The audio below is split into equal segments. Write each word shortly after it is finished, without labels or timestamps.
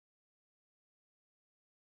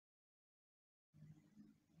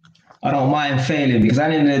I don't mind failing, because at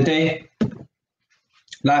the end of the day,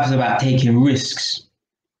 life is about taking risks.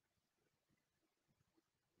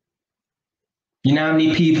 You know how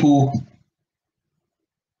many people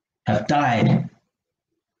have died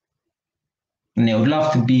and they would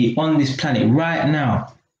love to be on this planet right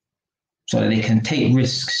now so that they can take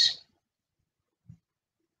risks,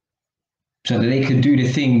 so that they could do the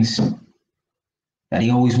things that they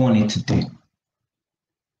always wanted to do.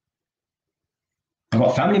 I've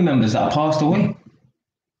got family members that have passed away.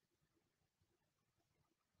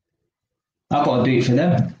 I've got to do it for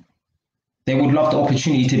them. They would love the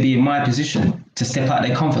opportunity to be in my position, to step out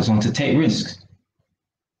their comfort zone, to take risks.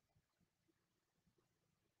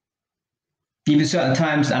 Even certain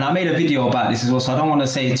times, and I made a video about this as well, so I don't want to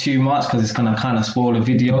say too much because it's going to kind of spoil the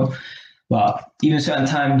video, but even certain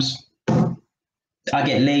times I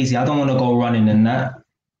get lazy. I don't want to go running and that.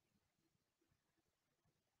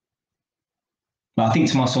 But I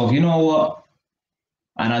think to myself, you know what?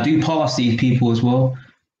 And I do pass these people as well.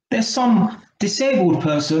 There's some disabled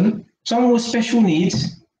person, someone with special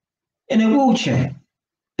needs in a wheelchair.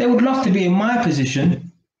 They would love to be in my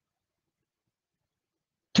position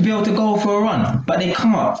to be able to go for a run, but they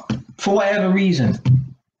can't for whatever reason.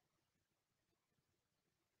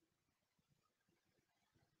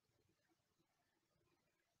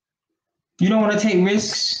 You don't want to take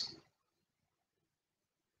risks.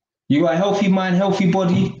 You got a healthy mind, healthy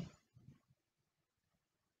body.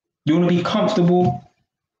 You want to be comfortable.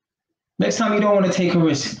 Next time you don't want to take a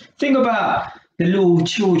risk. Think about the little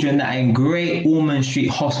children that are in Great Ormond Street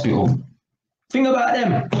Hospital. Think about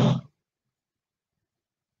them.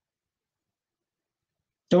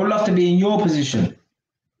 They would love to be in your position.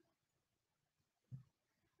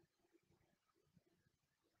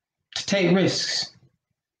 To take risks.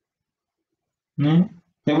 They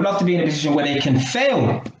would love to be in a position where they can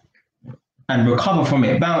fail and recover from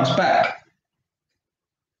it, bounce back.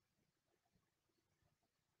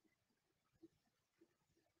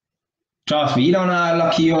 Trust me, you don't know how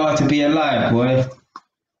lucky you are to be alive, boy.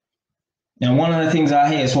 And one of the things I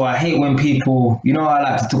hate is I hate when people, you know, I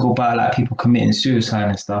like to talk about like people committing suicide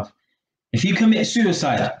and stuff. If you commit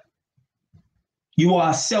suicide, you are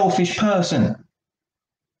a selfish person.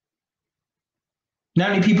 How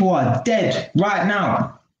many people are dead right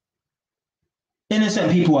now?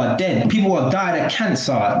 Innocent people are dead. People who have died of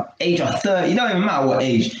cancer at age of 30, it don't even matter what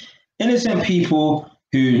age. Innocent people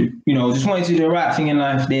who, you know, just wanted to do the right thing in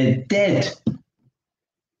life, they're dead.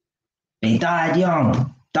 They died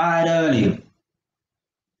young, died early,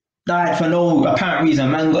 died for no apparent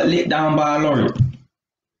reason. Man got lit down by a lorry.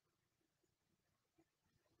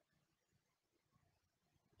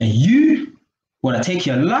 And you want to take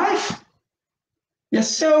your life? You're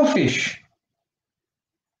selfish.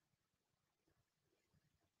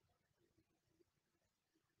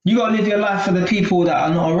 You got to live your life for the people that are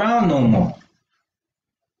not around no more.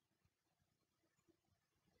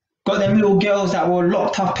 Got them little girls that were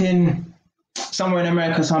locked up in, somewhere in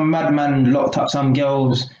America, some madman locked up some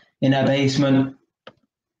girls in a basement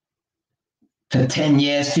for 10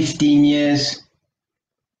 years, 15 years.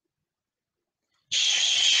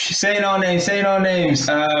 Shh, say no names, say no names.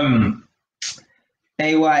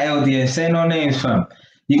 AYLDS, say no names, fam.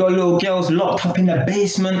 You got little girls locked up in the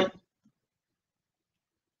basement.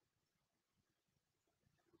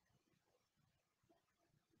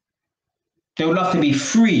 They would love to be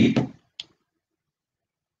free.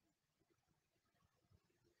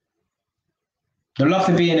 They'd love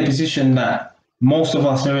to be in a position that most of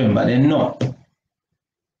us are in, but they're not. Because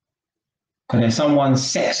there's someone's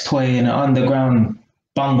sex toy in an underground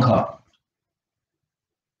bunker.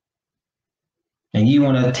 And you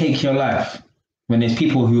want to take your life when there's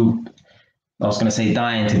people who, I was going to say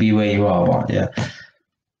dying to be where you are, but yeah.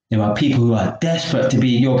 There are people who are desperate to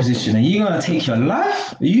be in your position, and you're going to take your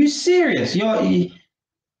life? Are you serious? You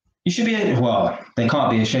should be, well, they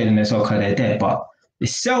can't be ashamed of themselves because they're dead, but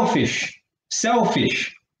it's selfish.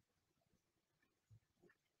 Selfish.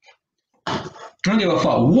 I don't give a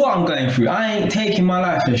fuck what I'm going through. I ain't taking my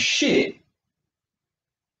life for shit.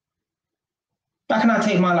 How can I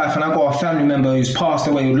take my life and I got a family member who's passed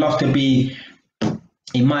away who'd love to be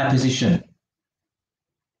in my position?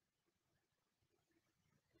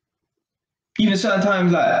 Even certain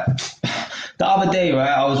times, like the other day, right,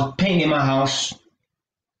 I was painting my house.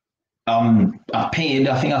 I painted,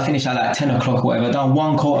 I think I finished at like 10 o'clock or whatever, done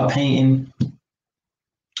one coat of painting.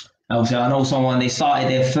 Obviously, I know someone, they started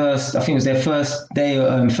their first, I think it was their first day,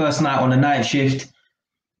 first night on the night shift.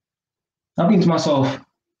 I'm thinking to myself,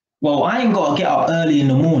 well, I ain't got to get up early in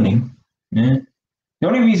the morning, yeah, The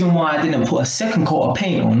only reason why I didn't put a second coat of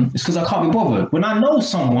paint on is because I can't be bothered. When I know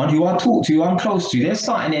someone who I talk to, I'm close to, they're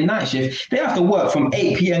starting their night shift, they have to work from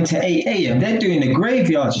 8 p.m. to 8 a.m. They're doing the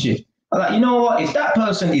graveyard shift. I'm like, you know what? If that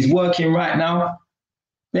person is working right now,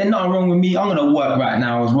 there's nothing wrong with me. I'm going to work right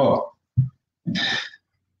now as well.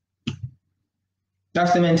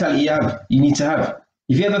 That's the mentality you need to have.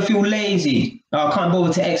 If you ever feel lazy, oh, I can't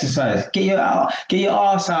bother to exercise, get your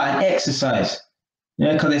ass out and exercise.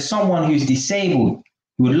 Yeah, because there's someone who's disabled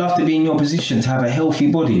who would love to be in your position to have a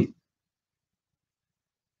healthy body.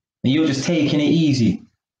 And you're just taking it easy.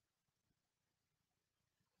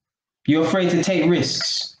 You're afraid to take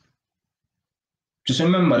risks. Just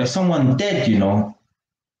remember, there's someone dead, you know,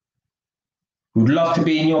 who'd love to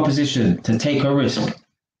be in your position to take a risk.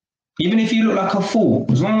 Even if you look like a fool,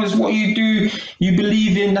 as long as what you do, you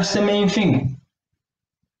believe in, that's the main thing.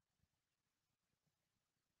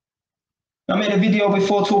 I made a video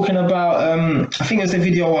before talking about, I think it was the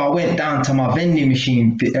video where I went down to my vending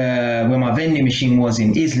machine, where my vending machine was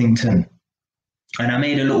in Islington. And I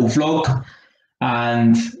made a little vlog,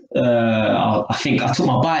 and I think I took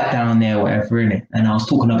my bike down there, whatever, innit? And I was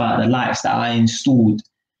talking about the lights that I installed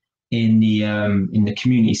in the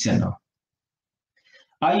community centre.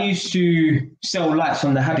 I used to sell lights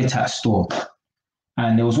from the Habitat store.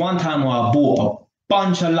 And there was one time where I bought a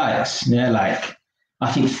bunch of lights, yeah, like,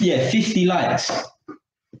 I think, yeah, 50 lights.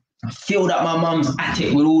 I filled up my mum's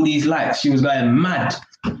attic with all these lights. She was going mad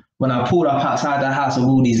when I pulled up outside the house with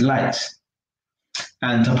all these lights.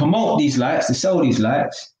 And to promote these lights, to sell these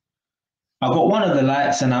lights, I got one of the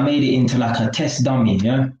lights and I made it into like a test dummy,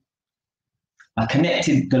 yeah? I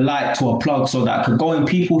connected the light to a plug so that I could go in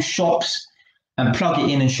people's shops and plug it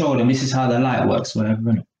in and show them this is how the light works, whatever,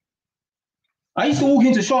 innit? I used to walk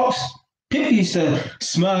into shops, people used to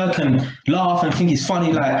smirk and laugh and think it's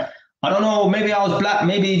funny, like, I don't know, maybe I was black,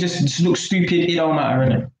 maybe it just looks stupid, it don't matter,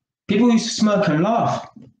 innit? People used to smirk and laugh.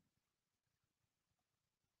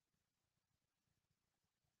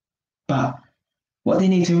 But what they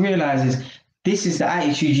need to realize is this is the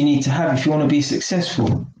attitude you need to have if you want to be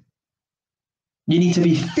successful. You need to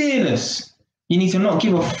be fearless. You need to not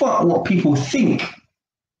give a fuck what people think.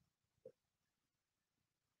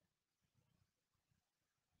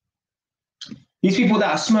 These people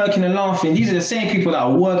that are smirking and laughing, these are the same people that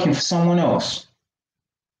are working for someone else.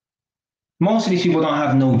 Most of these people don't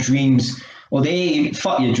have no dreams, or they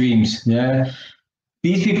fuck your dreams, yeah?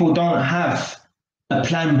 These people don't have a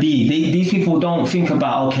plan B. These people don't think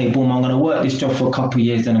about, okay, boom, I'm going to work this job for a couple of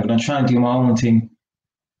years, then I'm going to try and do my own thing.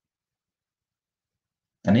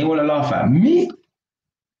 And they want to laugh at me?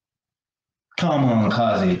 Come on,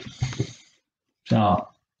 Kazi. No.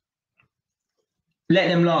 Let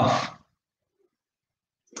them laugh.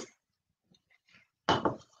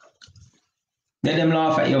 Let them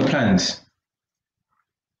laugh at your plans.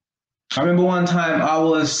 I remember one time I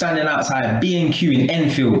was standing outside B&Q in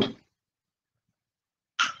Enfield,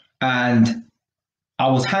 and I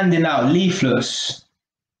was handing out leaflets.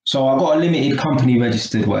 So I got a limited company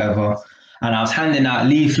registered, whatever, and I was handing out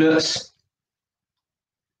leaflets,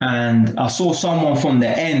 and I saw someone from the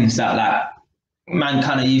ends that, like, man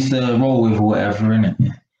kind of used to roll with or whatever, innit?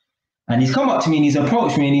 And he's come up to me and he's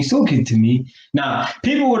approached me and he's talking to me. Now,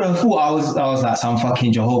 people would have thought I was like some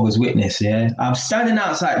fucking Jehovah's Witness, yeah? I'm standing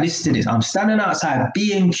outside, listen to this, I'm standing outside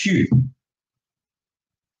B&Q.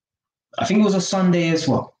 I think it was a Sunday as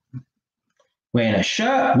well. Wearing a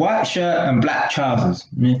shirt, white shirt and black trousers,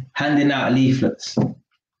 handing out leaflets.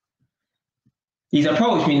 He's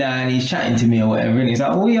approached me now and he's chatting to me or whatever, and he's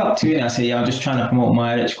like, what are you up to? And I say, yeah, I'm just trying to promote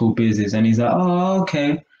my electrical business. And he's like, oh,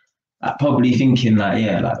 okay. Like, probably thinking like,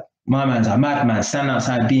 yeah, like, my man's a madman standing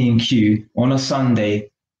outside B&Q on a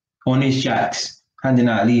Sunday on his jacks, handing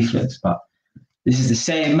out leaflets. But this is the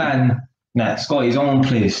same man that's got his own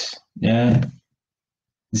place, yeah?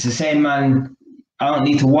 It's the same man, I don't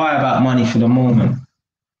need to worry about money for the moment.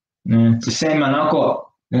 Yeah? It's the same man, I've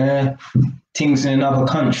got things in another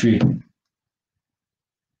country.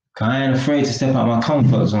 I ain't afraid to step out my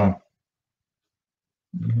comfort zone.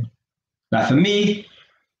 Like for me,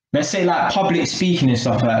 let's say like public speaking and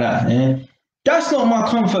stuff like that, yeah? That's not my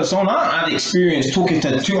comfort zone. I don't have experience talking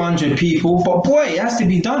to 200 people, but boy, it has to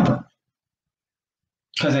be done.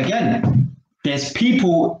 Because again, there's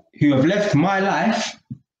people who have left my life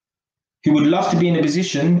who would love to be in a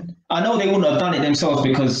position. I know they wouldn't have done it themselves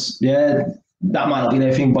because, yeah, that might not be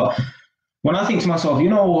their thing. But when I think to myself, you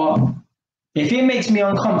know what? If it makes me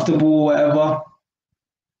uncomfortable or whatever,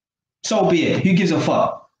 so be it. Who gives a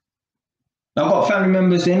fuck? I've got family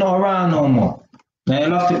members, they're not around no more. They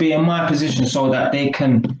love to be in my position so that they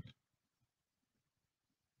can,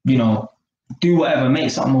 you know, do whatever,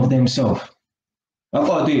 make something of themselves. I've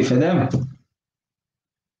got to do it for them.